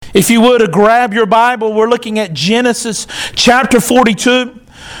If you would grab your Bible, we're looking at Genesis chapter 42.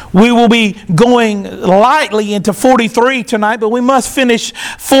 We will be going lightly into 43 tonight, but we must finish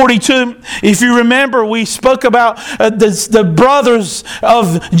 42. If you remember, we spoke about the brothers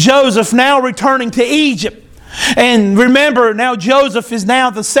of Joseph now returning to Egypt. And remember, now Joseph is now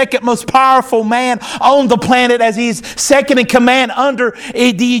the second most powerful man on the planet, as he's second in command under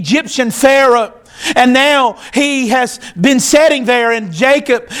the Egyptian Pharaoh. And now he has been sitting there, and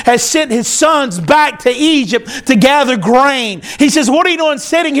Jacob has sent his sons back to Egypt to gather grain. He says, what are you doing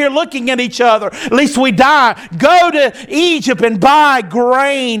sitting here looking at each other? At least we die. Go to Egypt and buy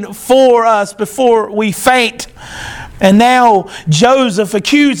grain for us before we faint. And now Joseph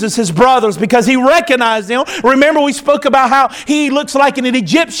accuses his brothers because he recognized them. Remember, we spoke about how he looks like an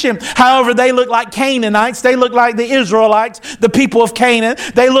Egyptian. However, they look like Canaanites. They look like the Israelites, the people of Canaan.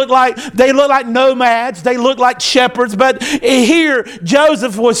 They look like nomads. They look like shepherds. But here,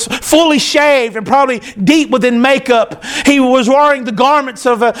 Joseph was fully shaved and probably deep within makeup. He was wearing the garments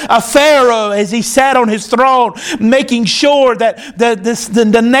of a Pharaoh as he sat on his throne, making sure that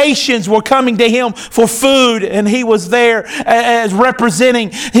the nations were coming to him for food, and he was there as representing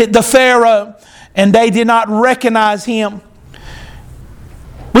the Pharaoh, and they did not recognize him.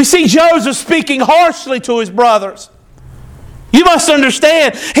 We see Joseph speaking harshly to his brothers. You must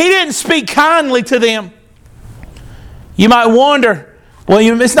understand, he didn't speak kindly to them. You might wonder, well,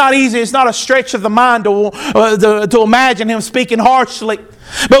 it's not easy, it's not a stretch of the mind to imagine him speaking harshly.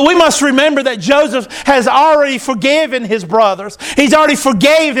 But we must remember that Joseph has already forgiven his brothers. He's already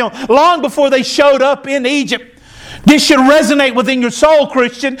forgave them long before they showed up in Egypt. This should resonate within your soul,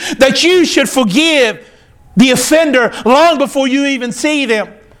 Christian, that you should forgive the offender long before you even see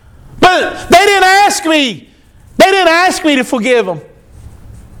them. But they didn't ask me. They didn't ask me to forgive them.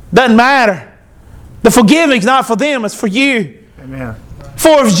 Doesn't matter. The forgiving is not for them, it's for you. Amen.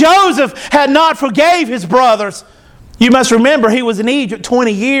 For if Joseph had not forgave his brothers, you must remember he was in Egypt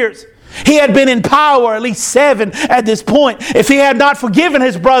 20 years. He had been in power at least 7 at this point. If he had not forgiven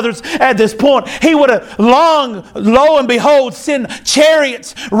his brothers at this point, he would have lo and behold, sent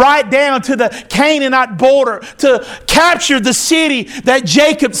chariots right down to the Canaanite border to capture the city that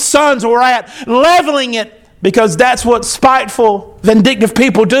Jacob's sons were at, leveling it, because that's what spiteful, vindictive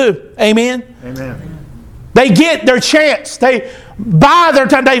people do. Amen? Amen. They get their chance. They buy their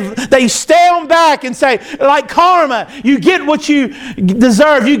time. They stand back and say, like karma, you get what you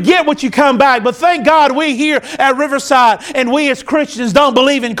deserve. You get what you come back. But thank God we here at Riverside and we as Christians don't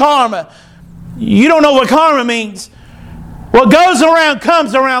believe in karma. You don't know what karma means. What goes around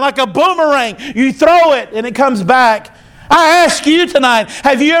comes around like a boomerang. You throw it and it comes back. I ask you tonight,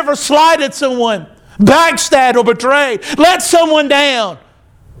 have you ever slighted someone, backstabbed or betrayed, let someone down?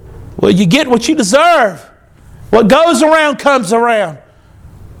 Well, you get what you deserve. What goes around comes around.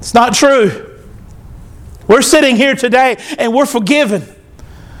 It's not true. We're sitting here today and we're forgiven.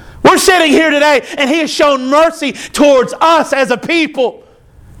 We're sitting here today and He has shown mercy towards us as a people.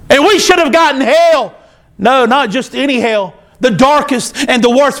 And we should have gotten hell. No, not just any hell. The darkest and the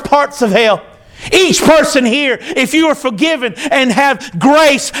worst parts of hell. Each person here, if you are forgiven and have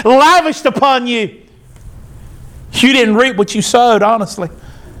grace lavished upon you, you didn't reap what you sowed, honestly.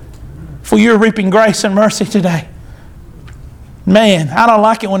 For you're reaping grace and mercy today. Man, I don't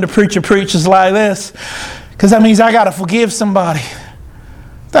like it when the preacher preaches like this, because that means I got to forgive somebody.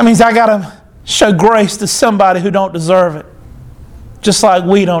 That means I got to show grace to somebody who don't deserve it, just like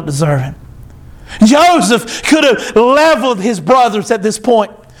we don't deserve it. Joseph could have leveled his brothers at this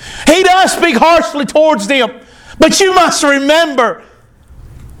point. He does speak harshly towards them, but you must remember,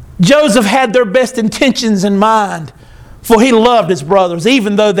 Joseph had their best intentions in mind. For he loved his brothers,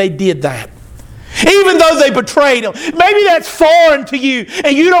 even though they did that. Even though they betrayed him. Maybe that's foreign to you,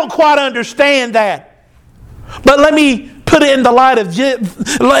 and you don't quite understand that. But let me put it in the light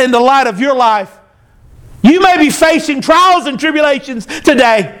of your life. You may be facing trials and tribulations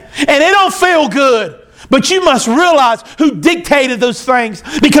today, and it don't feel good. But you must realize who dictated those things,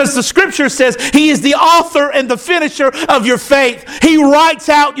 because the Scripture says He is the author and the finisher of your faith. He writes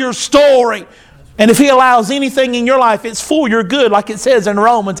out your story. And if He allows anything in your life, it's for your good, like it says in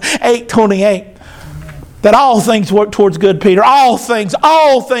Romans 8:28. That all things work towards good, Peter. All things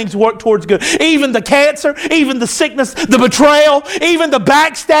work towards good. Even the cancer, even the sickness, the betrayal, even the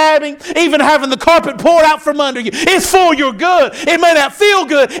backstabbing, even having the carpet poured out from under you. It's for your good. It may not feel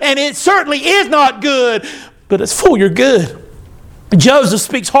good, and it certainly is not good, but it's for your good. Joseph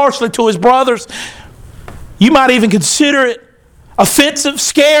speaks harshly to his brothers. You might even consider it offensive,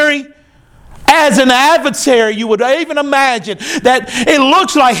 scary. As an adversary, you would even imagine that it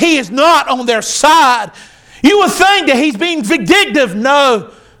looks like he is not on their side. You would think that he's being vindictive.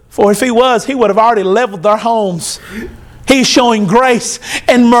 No, For if he was, he would have already leveled their homes. He's showing grace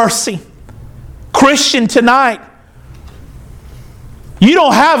and mercy. Christian, tonight, you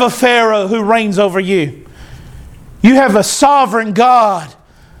don't have a Pharaoh who reigns over you. You have a sovereign God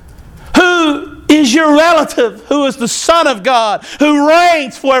who is your relative, who is the Son of God, who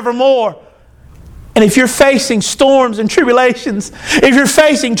reigns forevermore. And if you're facing storms and tribulations, if you're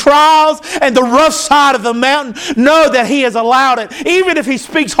facing trials and the rough side of the mountain, know that He has allowed it. Even if He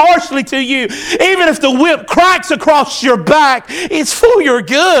speaks harshly to you, even if the whip cracks across your back, it's for your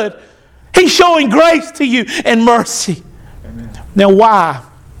good. He's showing grace to you and mercy. Amen. Now why?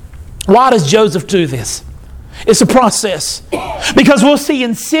 Why does Joseph do this? It's a process. Because we'll see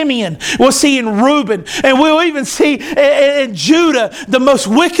in Simeon, we'll see in Reuben, and we'll even see in Judah, the most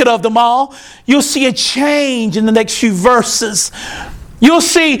wicked of them all. You'll see a change in the next few verses. You'll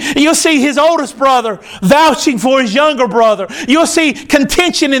see his oldest brother vouching for his younger brother. You'll see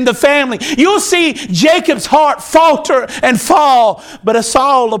contention in the family. You'll see Jacob's heart falter and fall. But it's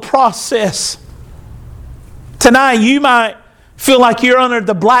all a process. Tonight you might feel like you're under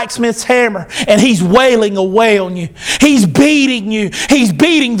the blacksmith's hammer and he's wailing away on you. He's beating you. He's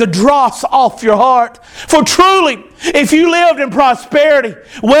beating the dross off your heart. For truly, if you lived in prosperity,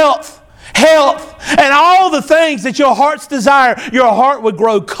 wealth, health, and all the things that your heart's desire, your heart would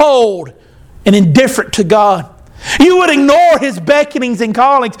grow cold and indifferent to God. You would ignore His beckonings and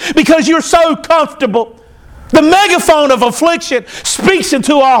callings because you're so comfortable. The megaphone of affliction speaks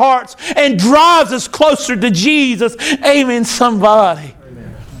into our hearts and drives us closer to Jesus. Amen, somebody.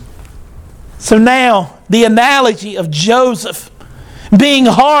 Amen. So now, the analogy of Joseph being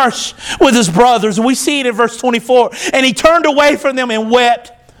harsh with his brothers, we see it in verse 24. And he turned away from them and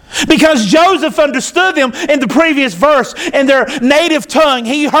wept. Because Joseph understood them in the previous verse in their native tongue.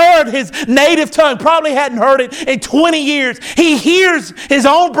 He heard his native tongue. Probably hadn't heard it in 20 years. He hears his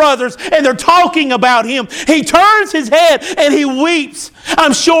own brothers and they're talking about him. He turns his head and he weeps.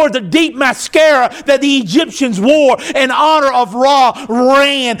 I'm sure the deep mascara that the Egyptians wore in honor of Ra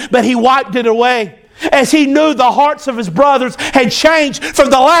ran, but he wiped it away. As he knew the hearts of his brothers had changed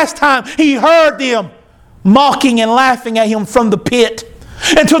from the last time he heard them mocking and laughing at him from the pit.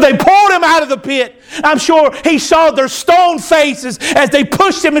 Until they pulled him out of the pit. I'm sure he saw their stone faces as they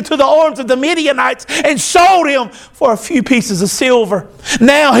pushed him into the arms of the Midianites and sold him for a few pieces of silver.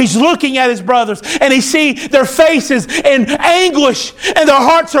 Now he's looking at his brothers and he sees their faces in anguish and their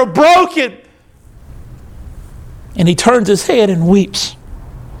hearts are broken. And he turns his head and weeps.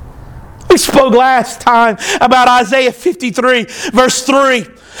 We spoke last time about Isaiah 53 verse 3.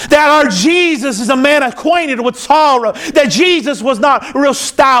 That our Jesus is a man acquainted with sorrow. That Jesus was not real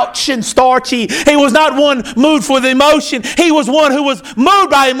stout and starchy. He was not one moved with emotion. He was one who was moved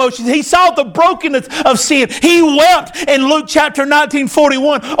by emotions. He saw the brokenness of sin. He wept in Luke chapter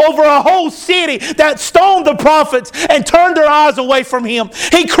 19:41 over a whole city that stoned the prophets and turned their eyes away from Him.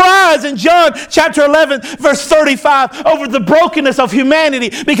 He cries in John chapter 11 verse 35 over the brokenness of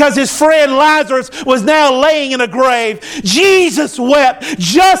humanity because his friend Lazarus was now laying in a grave. Jesus wept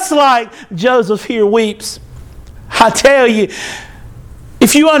just like Joseph here weeps. I tell you,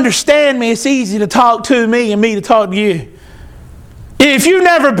 if you understand me, it's easy to talk to me and me to talk to you. If you've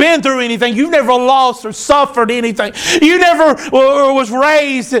never been through anything, you've never lost or suffered anything, you never or was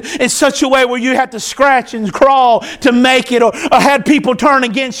raised in such a way where you had to scratch and crawl to make it or had people turn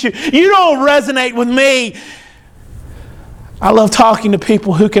against you, you don't resonate with me. I love talking to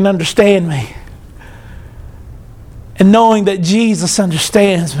people who can understand me. And knowing that Jesus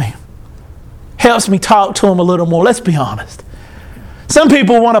understands me helps me talk to Him a little more. Let's be honest. Some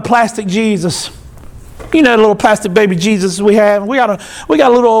people want a plastic Jesus. You know the little plastic baby Jesus we have. We got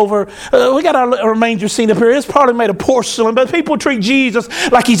our manger scene up here. It's probably made of porcelain, but people treat Jesus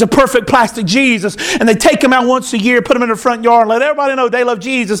like He's a perfect plastic Jesus. And they take Him out once a year, put Him in the front yard, and let everybody know they love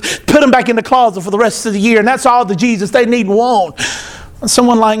Jesus, put Him back in the closet for the rest of the year. And that's all the Jesus they need and want.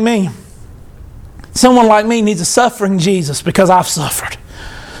 Someone like me needs a suffering Jesus because I've suffered.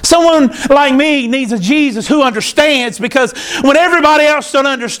 Someone like me needs a Jesus who understands, because when everybody else don't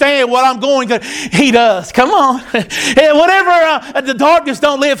understand what I'm going through, He does. Come on. Whenever the darkness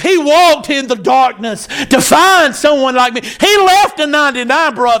don't live, He walked in the darkness to find someone like me. He left the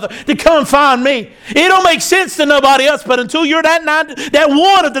 99 brother to come find me. It don't make sense to nobody else, but until you're that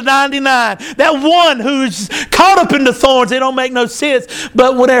one of the 99, that one who's caught up in the thorns, it don't make no sense.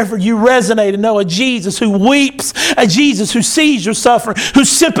 But whenever you resonate and know a Jesus who weeps, a Jesus who sees your suffering, who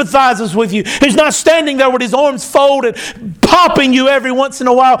sympathizes with you, who's not standing there with His arms folded, popping you every once in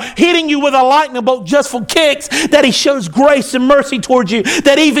a while, hitting you with a lightning bolt just for kicks, that He shows grace and mercy towards you,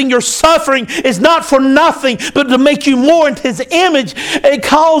 that even your suffering is not for nothing, but to make you more into His image. It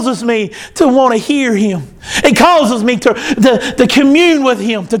causes me to want to hear Him. It causes me to commune with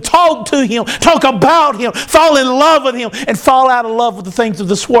Him, to talk to Him, talk about Him, fall in love with Him, and fall out of love with the things of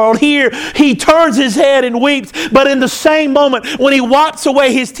this world. Here, He turns His head and weeps, but in the same moment, when He wipes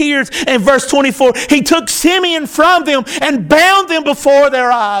away His tears, in verse 24, He took Simeon from them and bound them before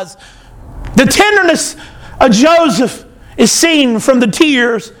their eyes. The tenderness of Joseph is seen from the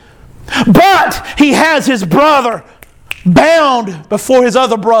tears, but he has his brother bound before his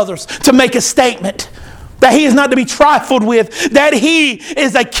other brothers to make a statement that he is not to be trifled with, that he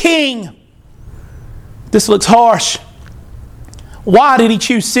is a king. This looks harsh. Why did he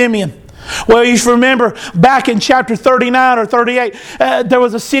choose Simeon? Well, you should remember back in chapter 39 or 38, there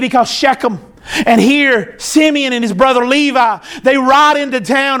was a city called Shechem. And here, Simeon and his brother Levi, they ride into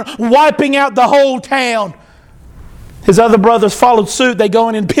town, wiping out the whole town. His other brothers followed suit. They go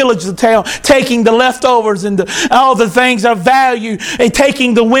in and pillage the town, taking the leftovers and all the things of value, and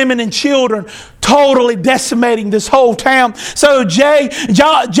taking the women and children, totally decimating this whole town. So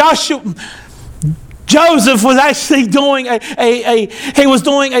Joseph was actually doing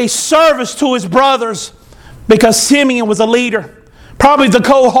a service to his brothers, because Simeon was a leader. Probably the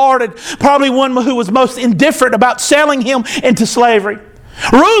cold-hearted, probably one who was most indifferent about selling him into slavery.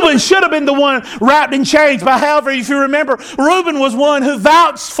 Reuben should have been the one wrapped in chains, but however, if you remember, Reuben was one who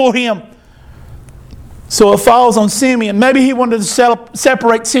vouched for him. So it falls on Simeon. Maybe he wanted to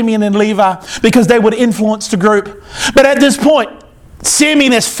separate Simeon and Levi because they would influence the group. But at this point,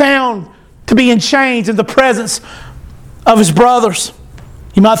 Simeon is found to be in chains in the presence of his brothers.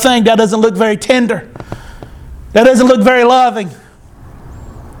 You might think that doesn't look very tender. That doesn't look very loving.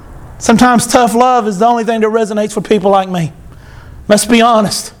 Sometimes tough love is the only thing that resonates for people like me. Let's be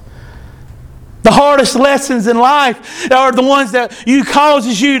honest. The hardest lessons in life are the ones that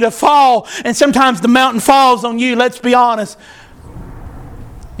causes you to fall, and sometimes the mountain falls on you. Let's be honest.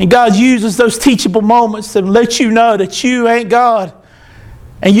 And God uses those teachable moments to let you know that you ain't God.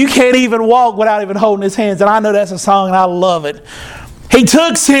 And you can't even walk without even holding His hands. And I know that's a song and I love it. He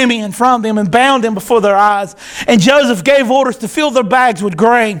took Simeon from them and bound them before their eyes. And Joseph gave orders to fill their bags with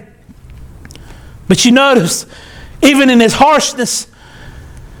grain. But you notice, even in his harshness,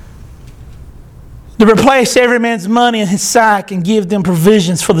 to replace every man's money in his sack and give them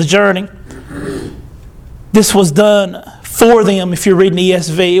provisions for the journey. This was done for them. If you're reading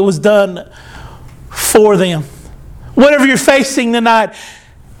ESV, it was done for them. Whatever you're facing tonight,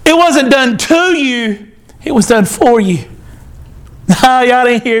 it wasn't done to you, it was done for you. No, y'all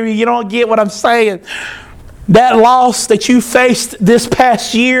didn't hear me. You don't get what I'm saying. That loss that you faced this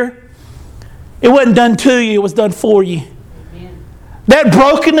past year, it wasn't done to you, it was done for you. Amen. That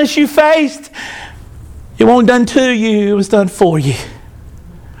brokenness you faced, it wasn't done to you, it was done for you.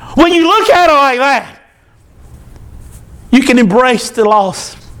 When you look at it like that, you can embrace the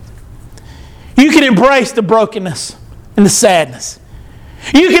loss. You can embrace the brokenness and the sadness.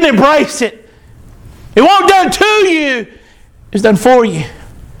 You can embrace it. It wasn't done to you, it's done for you.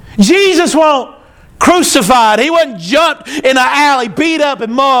 Jesus wasn't crucified. He wasn't jumped in an alley, beat up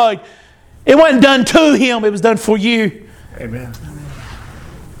and mugged. It wasn't done to Him, it was done for you. Amen.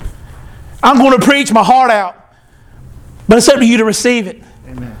 I'm going to preach my heart out, but it's up to you to receive it.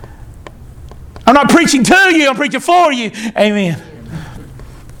 Amen. I'm not preaching to you, I'm preaching for you. Amen.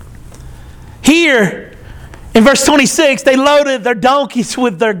 Here, in verse 26, they loaded their donkeys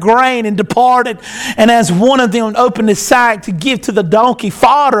with their grain and departed. And as one of them opened his sack to give to the donkey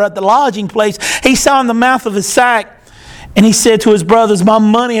fodder at the lodging place, he saw in the mouth of his sack, and he said to his brothers, "My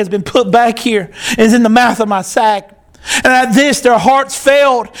money has been put back here, and is in the mouth of my sack." And at this their hearts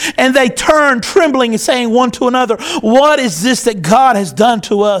failed, and they turned trembling and saying one to another, "What is this that God has done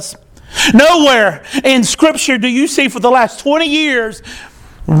to us?" Nowhere in Scripture do you see for the last 20 years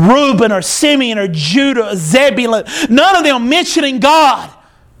Reuben or Simeon or Judah or Zebulun, none of them mentioning God.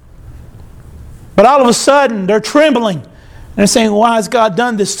 But all of a sudden they're trembling and they're saying, "Why has God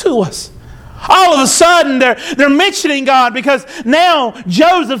done this to us?" All of a sudden they're mentioning God, because now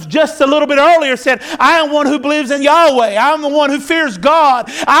Joseph just a little bit earlier said, "I am one who believes in Yahweh. I am the one who fears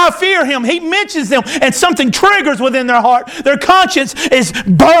God. I fear Him." He mentions them, and something triggers within their heart. Their conscience is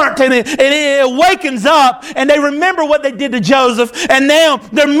burnt, and it wakens up, and they remember what they did to Joseph, and now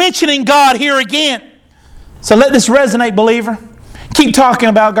they're mentioning God here again. So let this resonate, believer. Keep talking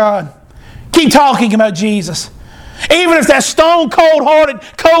about God. Keep talking about Jesus. Even if that stone cold-hearted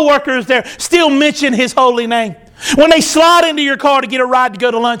co-worker is there, still mention His holy name. When they slide into your car to get a ride to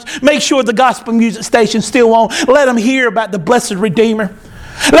go to lunch, make sure the gospel music station's still on. Let them hear about the blessed Redeemer.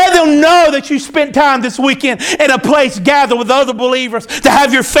 Let them know that you spent time this weekend in a place gathered with other believers to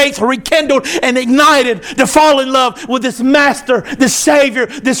have your faith rekindled and ignited to fall in love with this Master, this Savior,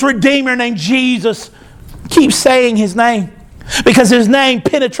 this Redeemer named Jesus. Keep saying His name, because His name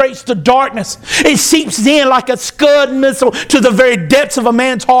penetrates the darkness. It seeps in like a Scud missile to the very depths of a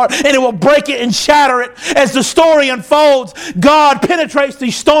man's heart, and it will break it and shatter it. As the story unfolds, God penetrates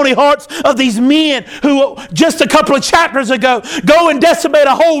these stony hearts of these men who just a couple of chapters ago go and decimate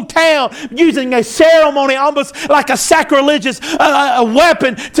a whole town using a ceremony almost like a sacrilegious a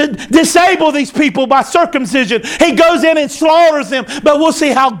weapon to disable these people by circumcision. He goes in and slaughters them, but we'll see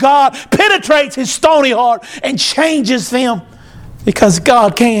how God penetrates his stony heart and changes them. Because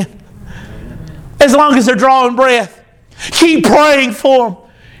God can. As long as they're drawing breath. Keep praying for them.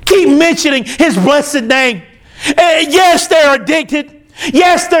 Keep mentioning His blessed name. Yes, they're addicted.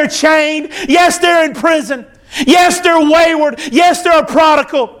 Yes, they're chained. Yes, they're in prison. Yes, they're wayward. Yes, they're a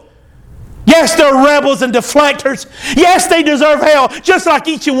prodigal. Yes, they're rebels and deflectors. Yes, they deserve hell, just like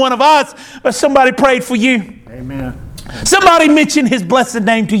each and one of us. But somebody prayed for you. Amen. Somebody mentioned His blessed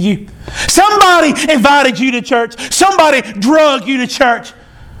name to you. Somebody invited you to church. Somebody drug you to church.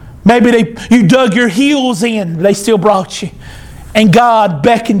 Maybe you dug your heels in. They still brought you. And God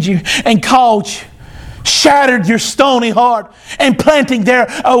beckoned you and called you. Shattered your stony heart and planting there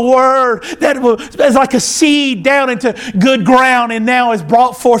a word that is like a seed down into good ground and now has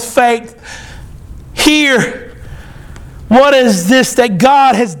brought forth faith. Hear, what is this that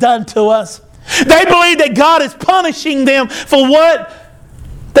God has done to us? They believe that God is punishing them for what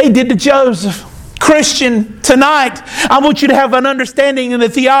they did to Joseph. Christian, tonight, I want you to have an understanding in the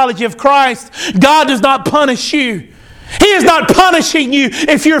theology of Christ. God does not punish you. He is not punishing you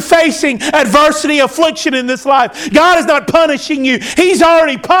if you're facing adversity, affliction in this life. God is not punishing you. He's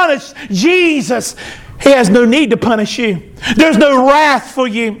already punished Jesus. He has no need to punish you. There's no wrath for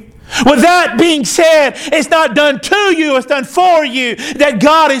you. With that being said, it's not done to you, it's done for you. That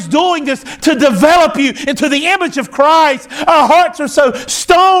God is doing this to develop you into the image of Christ. Our hearts are so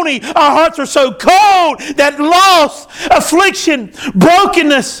stony, our hearts are so cold that loss, affliction,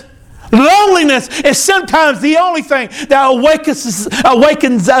 brokenness, loneliness is sometimes the only thing that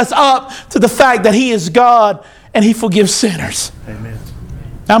awakens us up to the fact that He is God and He forgives sinners. Amen.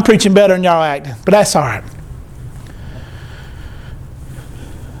 I'm preaching better than y'all acting, but that's all right.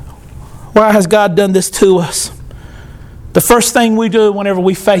 Why has God done this to us? The first thing we do whenever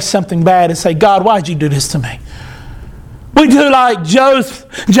we face something bad is say, God, why'd you do this to me? We do like Job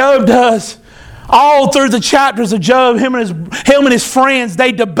does. All through the chapters of Job, him and his friends,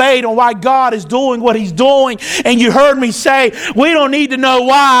 they debate on why God is doing what He's doing. And you heard me say, we don't need to know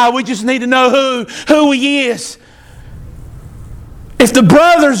why. We just need to know who He is. If the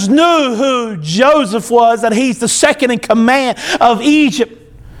brothers knew who Joseph was, that he's the second in command of Egypt,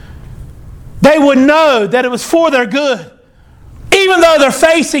 they would know that it was for their good. Even though they're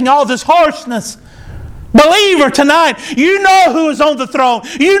facing all this harshness. Believer, tonight, you know who is on the throne.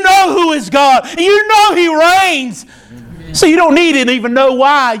 You know who is God. You know He reigns. So you don't need to even know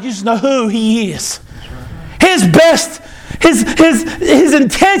why. You just know who He is. His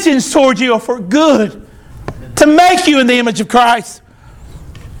intentions towards you are for good. To make you in the image of Christ.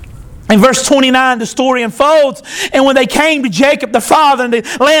 In verse 29, the story unfolds. And when they came to Jacob, the father, in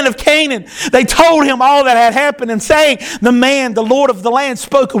the land of Canaan, they told him all that had happened, and saying, the man, the Lord of the land,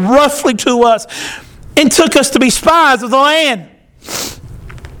 spoke roughly to us and took us to be spies of the land.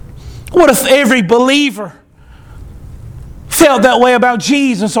 What if every believer felt that way about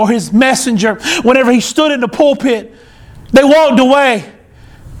Jesus or His messenger whenever He stood in the pulpit? They walked away.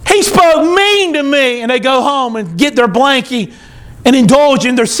 He spoke mean to me, and they go home and get their blankie and indulge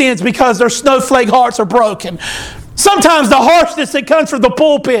in their sins because their snowflake hearts are broken. Sometimes the harshness that comes from the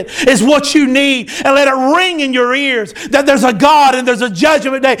pulpit is what you need, and let it ring in your ears that there's a God and there's a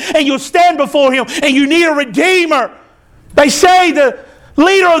judgment day, and you'll stand before Him and you need a Redeemer. They say the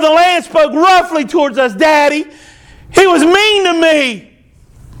leader of the land spoke roughly towards us, Daddy. He was mean to me.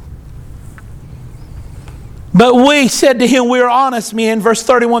 But we said to him, we are honest men. Verse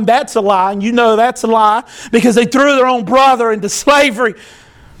 31, that's a lie. And you know that's a lie because they threw their own brother into slavery.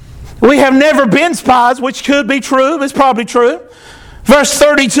 We have never been spies, which could be true. It's probably true. Verse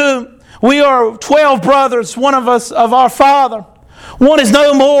 32, we are 12 brothers, one of us of our father. One is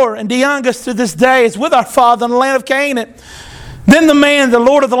no more, and the youngest to this day is with our father in the land of Canaan. Then the man, the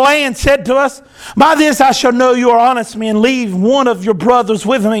Lord of the land, said to us, by this I shall know you are honest men. Leave one of your brothers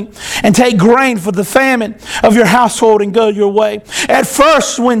with me, and take grain for the famine of your household and go your way. At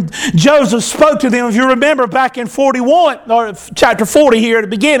first, when Joseph spoke to them, if you remember back in 41, or chapter 40 here at the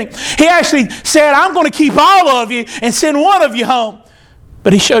beginning, he actually said, I'm going to keep all of you and send one of you home.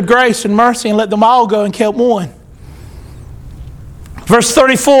 But he showed grace and mercy and let them all go and kept one. Verse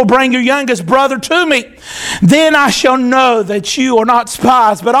 34, bring your youngest brother to me. Then I shall know that you are not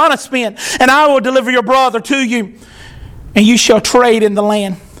spies, but honest men, and I will deliver your brother to you, and you shall trade in the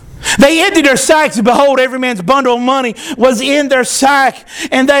land. They emptied their sacks, and behold, every man's bundle of money was in their sack,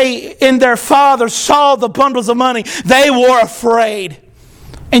 and they and their father saw the bundles of money. They were afraid.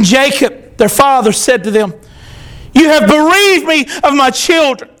 And Jacob, their father, said to them, you have bereaved me of my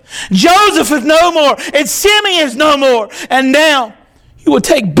children. Joseph is no more, and Simeon is no more, and now you will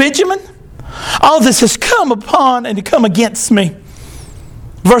take Benjamin? All this has come upon and to come against me.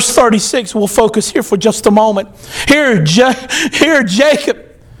 Verse 36, we'll focus here for just a moment. Here Jacob.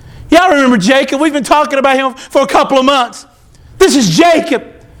 Y'all remember Jacob? We've been talking about him for a couple of months. This is Jacob.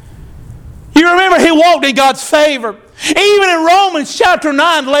 You remember he walked in God's favor. Even in Romans chapter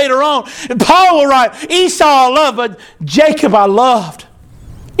 9 later on, Paul will write, Esau I loved, but Jacob I loved.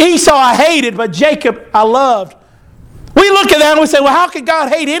 Esau I hated, but Jacob I loved. We look at that and we say, well, how could God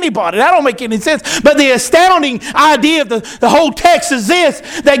hate anybody? That don't make any sense. But the astounding idea of the whole text is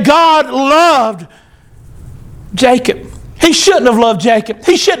this, that God loved Jacob. He shouldn't have loved Jacob.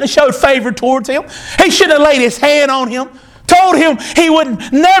 He shouldn't have showed favor towards him. He shouldn't have laid his hand on him. Told him he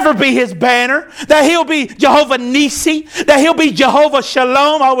would never be his banner, that he'll be Jehovah Nisi, that he'll be Jehovah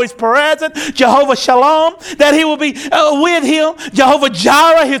Shalom, always present, Jehovah Shalom, that he will be with him, Jehovah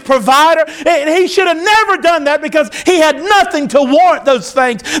Jireh, his provider. And he should have never done that because he had nothing to warrant those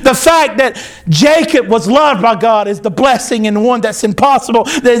things. The fact that Jacob was loved by God is the blessing and one that's impossible,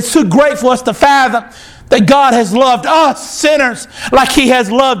 that is too great for us to fathom. That God has loved us sinners like He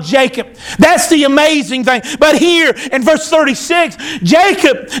has loved Jacob. That's the amazing thing. But here in verse 36,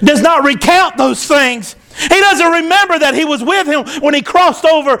 Jacob does not recount those things. He doesn't remember that he was with him when he crossed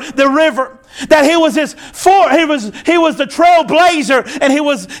over the river. That he was he was the trailblazer, and he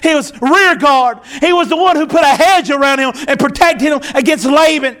was rear guard. He was the one who put a hedge around him and protected him against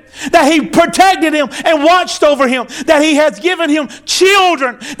Laban. That he protected him and watched over him. That he has given him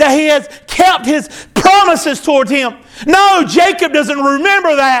children. That he has kept his promises towards him. No, Jacob doesn't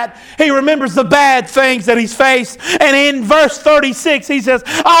remember that. He remembers the bad things that he's faced. And in verse 36, he says,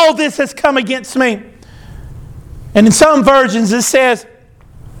 all this has come against me. And in some versions it says,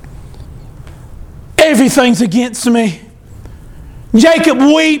 everything's against me. Jacob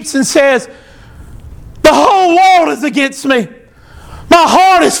weeps and says, the whole world is against me. My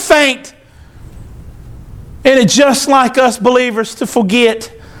heart is faint. And it's just like us believers to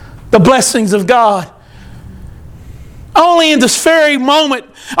forget the blessings of God. Only in this very moment,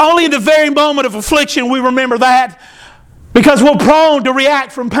 only in the very moment of affliction we remember that, because we're prone to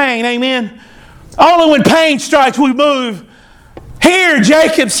react from pain. Amen. Only when pain strikes we move. Here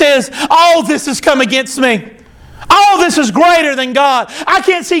Jacob says, all this has come against me. All this is greater than God. I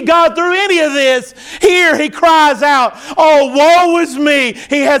can't see God through any of this. Here he cries out, oh, woe is me.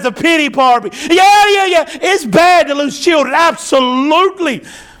 He has a pity party. Yeah. It's bad to lose children. Absolutely.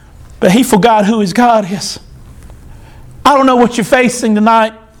 But he forgot who his God is. I don't know what you're facing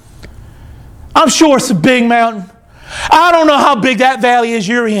tonight. I'm sure it's a big mountain. I don't know how big that valley is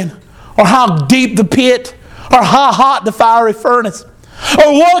you're in, or how deep the pit, or how hot the fiery furnace,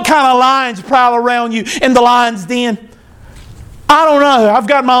 or what kind of lions prowl around you in the lion's den. I don't know. I've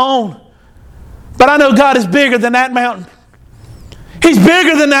got my own. But I know God is bigger than that mountain. He's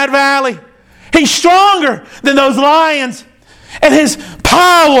bigger than that valley. He's stronger than those lions. And His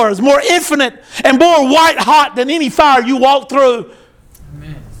power is more infinite and more white hot than any fire you walk through.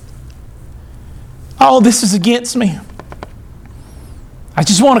 Amen. All this is against me. I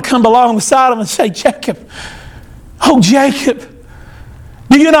just want to come alongside him and say, Jacob, oh Jacob,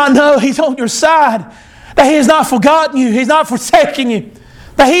 do you not know He's on your side? That He has not forgotten you. He's not forsaken you.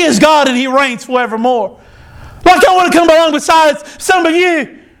 That He is God and He reigns forevermore. Like I want to come along beside some of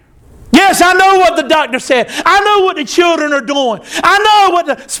you. Yes, I know what the doctor said. I know what the children are doing. I know what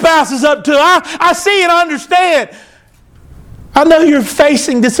the spouse is up to. I see and understand. I know you're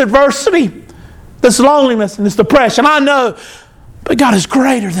facing this adversity, this loneliness and this depression. I know. But God is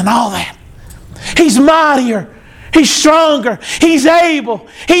greater than all that. He's mightier. He's stronger. He's able.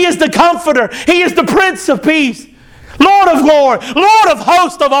 He is the comforter. He is the Prince of Peace. Lord of glory. Lord of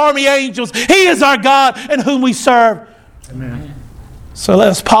hosts of army angels. He is our God in whom we serve. Amen. So let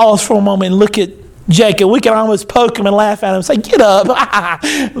us pause for a moment and look at Jacob. We can almost poke him and laugh at him and say, get up.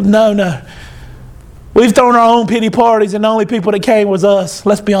 No. We've thrown our own pity parties, and the only people that came was us.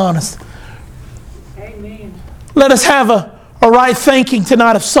 Let's be honest. Amen. Let us have a right thinking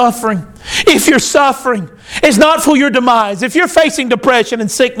tonight of suffering. If you're suffering, it's not for your demise. If you're facing depression and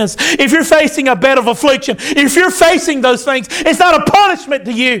sickness, if you're facing a bed of affliction, if you're facing those things, it's not a punishment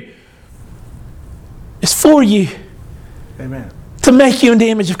to you. It's for you. Amen. To make you in the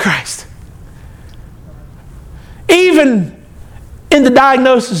image of Christ. Even in the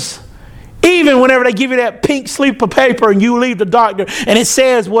diagnosis, even whenever they give you that pink slip of paper and you leave the doctor and it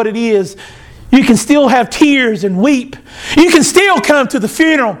says what it is, you can still have tears and weep. You can still come to the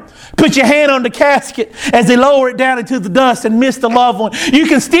funeral, put your hand on the casket as they lower it down into the dust and miss the loved one. You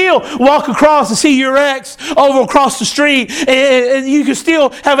can still walk across and see your ex over across the street, and you can still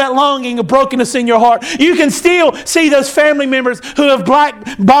have that longing of brokenness in your heart. You can still see those family members who have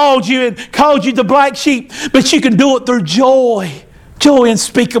blackballed you and called you the black sheep, but you can do it through joy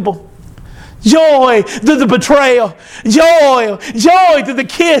unspeakable. Joy through the betrayal. Joy through the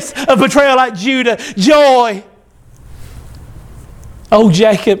kiss of betrayal like Judah. Joy. Oh,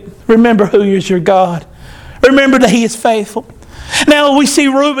 Jacob, remember who is your God. Remember that He is faithful. Now we see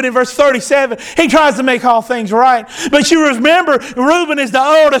Reuben in verse 37. He tries to make all things right. But you remember, Reuben is the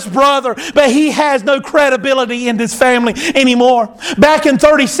oldest brother, but he has no credibility in his family anymore. Back in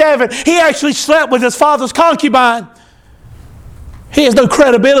 37, he actually slept with his father's concubine. He has no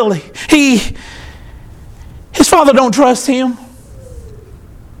credibility. His father don't trust him.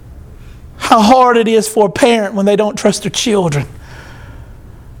 How hard it is for a parent when they don't trust their children.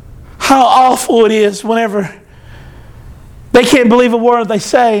 How awful it is whenever they can't believe a word they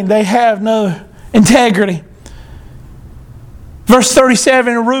say and they have no integrity. Verse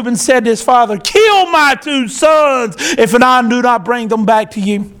 37, and Reuben said to his father, "Kill my 2 sons if I do not bring them back to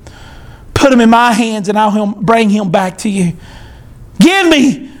you. Put them in my hands and I'll bring him back to you. Give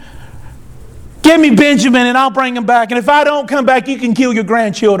me Benjamin and I'll bring him back. And if I don't come back, you can kill your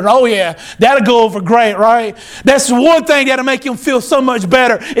grandchildren." Oh yeah, that'll go over great, right? That's one thing that'll make him feel so much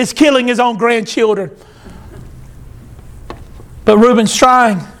better, is killing his own grandchildren. But Reuben's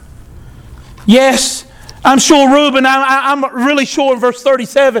trying. Yes, I'm sure Reuben, I'm really sure in verse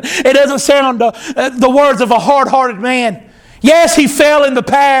 37, it doesn't sound the words of a hard-hearted man. Yes, he fell in the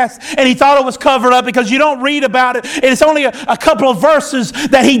past and he thought it was covered up because you don't read about it. It's only a couple of verses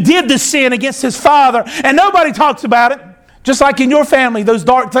that he did this sin against his father, and nobody talks about it. Just like in your family, those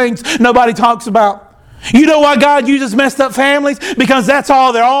dark things nobody talks about. You know why God uses messed up families? Because that's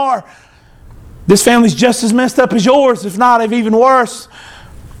all there are. This family's just as messed up as yours, if not even worse.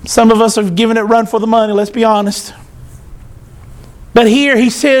 Some of us are giving it run for the money, let's be honest. But here he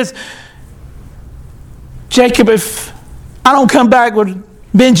says, "Jacob, if I don't come back with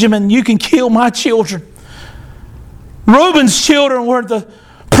Benjamin, you can kill my children." Reuben's children were the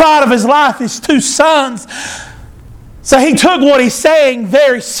pride of his life, his 2 sons. So he took what he's saying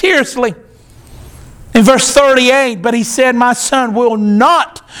very seriously. In verse 38, but he said, "My son will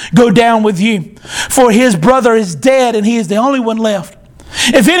not go down with you, for his brother is dead and he is the only one left.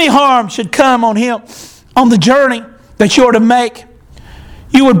 If any harm should come on him on the journey that you are to make,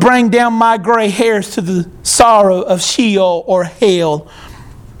 you would bring down my gray hairs to the sorrow of Sheol or hell."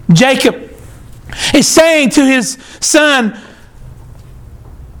 Jacob is saying to his son,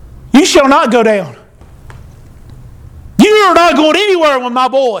 "You shall not go down. You are not going anywhere with my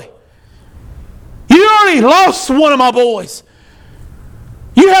boy. You already lost one of my boys.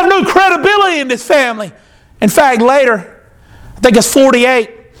 You have no credibility in this family." In fact, later, I think it's 48,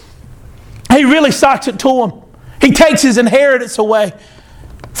 he really socks it to him. He takes his inheritance away.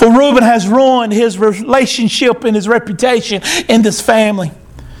 For Reuben has ruined his relationship and his reputation in this family.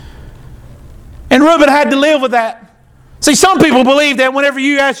 And Reuben had to live with that. See, some people believe that whenever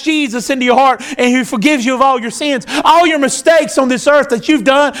you ask Jesus into your heart and He forgives you of all your sins, all your mistakes on this earth that you've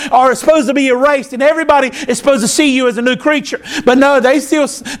done are supposed to be erased, and everybody is supposed to see you as a new creature. But no, they still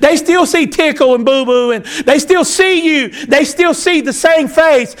see Tickle and Boo Boo, and they still see you. They still see the same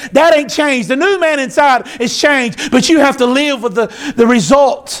face. That ain't changed. The new man inside is changed, but you have to live with the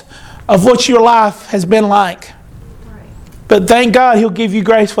result of what your life has been like. But thank God He'll give you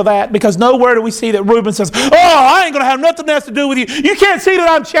grace for that, because nowhere do we see that Reuben says, "Oh, I ain't going to have nothing else to do with you. You can't see that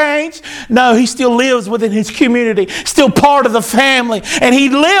I'm changed." No, he still lives within his community, still part of the family. And he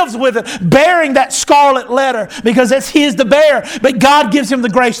lives with it, bearing that scarlet letter, because that's his to bear. But God gives him the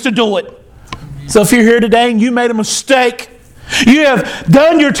grace to do it. So if you're here today and you made a mistake, you have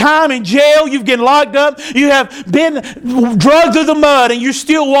done your time in jail, you've been locked up, you have been dragged through the mud, and you're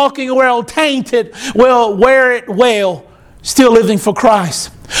still walking around tainted, well, wear it well. Still living for Christ.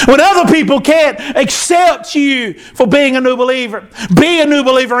 When other people can't accept you for being a new believer, be a new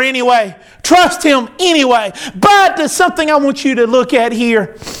believer anyway. Trust Him anyway. But there's something I want you to look at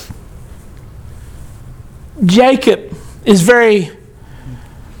here. Jacob is very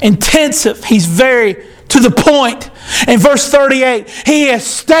intensive. He's very to the point. In verse 38, he has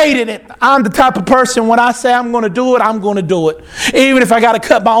stated it. I'm the type of person, when I say I'm going to do it, I'm going to do it. Even if I got to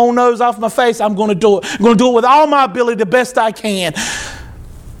cut my own nose off my face, I'm going to do it. I'm going to do it with all my ability, the best I can.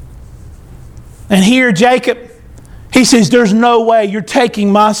 And here Jacob, he says, there's no way you're taking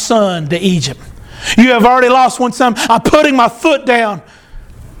my son to Egypt. You have already lost one son. I'm putting my foot down.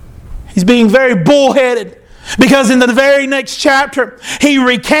 He's being very bullheaded. Because in the very next chapter, he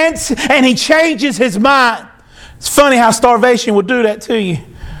recants and he changes his mind. It's funny how starvation will do that to you.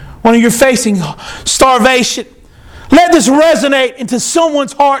 When you're facing starvation. Let this resonate into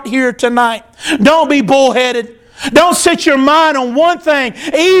someone's heart here tonight. Don't be bullheaded. Don't set your mind on one thing,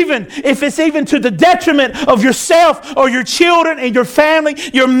 even if it's even to the detriment of yourself or your children and your family,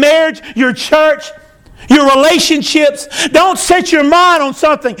 your marriage, your church, your relationships. Don't set your mind on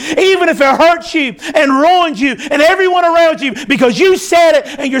something, even if it hurts you and ruins you and everyone around you, because you said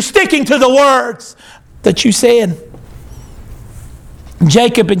it and you're sticking to the words that you said.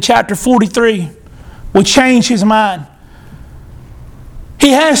 Jacob in chapter 43 will change his mind. He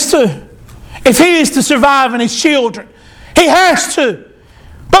has to. If he is to survive and his children, he has to.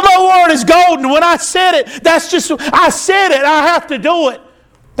 But my word is golden. When I said it, I said it. I have to do it.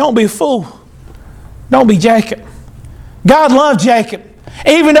 Don't be a fool. Don't be Jacob. God loved Jacob.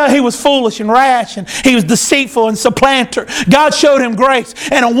 Even though he was foolish and rash and he was deceitful and supplanter, God showed him grace.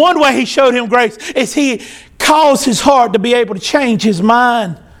 And in one way He showed him grace is He caused his heart to be able to change his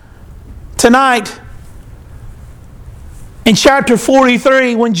mind. Tonight, in chapter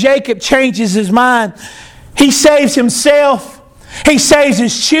 43, when Jacob changes his mind, he saves himself. He saves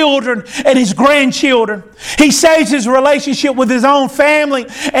his children and his grandchildren. He saves his relationship with his own family,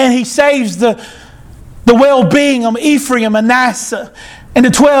 and he saves the well-being of Ephraim, Manasseh, and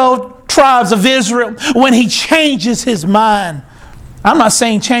the 12 tribes of Israel when he changes his mind. I'm not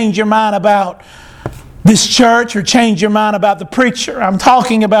saying change your mind about this church or change your mind about the preacher. I'm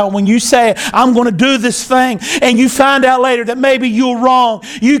talking about when you say, I'm going to do this thing, and you find out later that maybe you're wrong.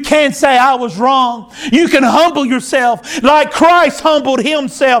 You can't say, I was wrong. You can humble yourself like Christ humbled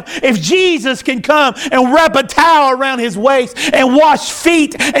Himself. If Jesus can come and wrap a towel around His waist and wash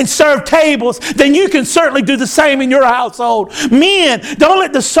feet and serve tables, then you can certainly do the same in your household. Men, don't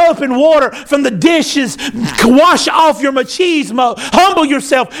let the soap and water from the dishes wash off your machismo. Humble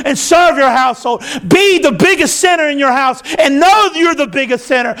yourself and serve your household. Be the biggest sinner in your house and know you're the biggest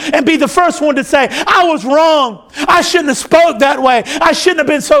sinner, and be the first one to say, I was wrong. I shouldn't have spoke that way. I shouldn't have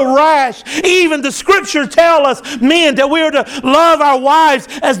been so rash. Even the scriptures tell us, men, that we are to love our wives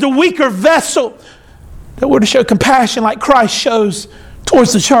as the weaker vessel, that we're to show compassion like Christ shows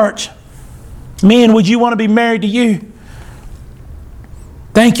towards the church. Men, would you want to be married to you?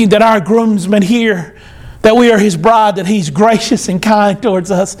 Thank you that our groomsmen here, that we are His bride, that He's gracious and kind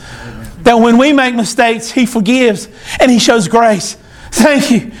towards us. That when we make mistakes, He forgives and He shows grace. Thank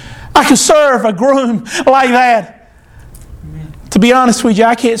you. I can serve a groom like that. Amen. To be honest with you,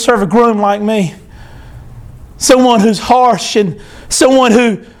 I can't serve a groom like me. Someone who's harsh and someone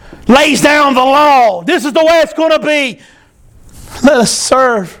who lays down the law. This is the way it's going to be. Let us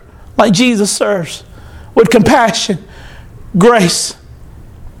serve like Jesus serves, with compassion, grace,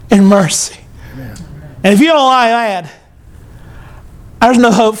 and mercy. Amen. And if you don't like that, there's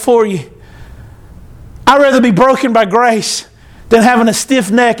no hope for you. I'd rather be broken by grace than having a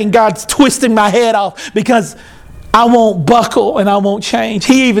stiff neck and God's twisting my head off because I won't buckle and I won't change.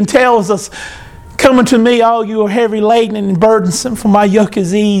 He even tells us, come unto me, all you are heavy laden and burdensome, for my yoke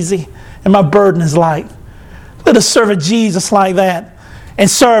is easy and my burden is light. Let us serve a Jesus like that and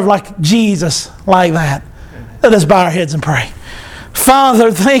serve like Jesus like that. Let us bow our heads and pray.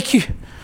 Father, thank you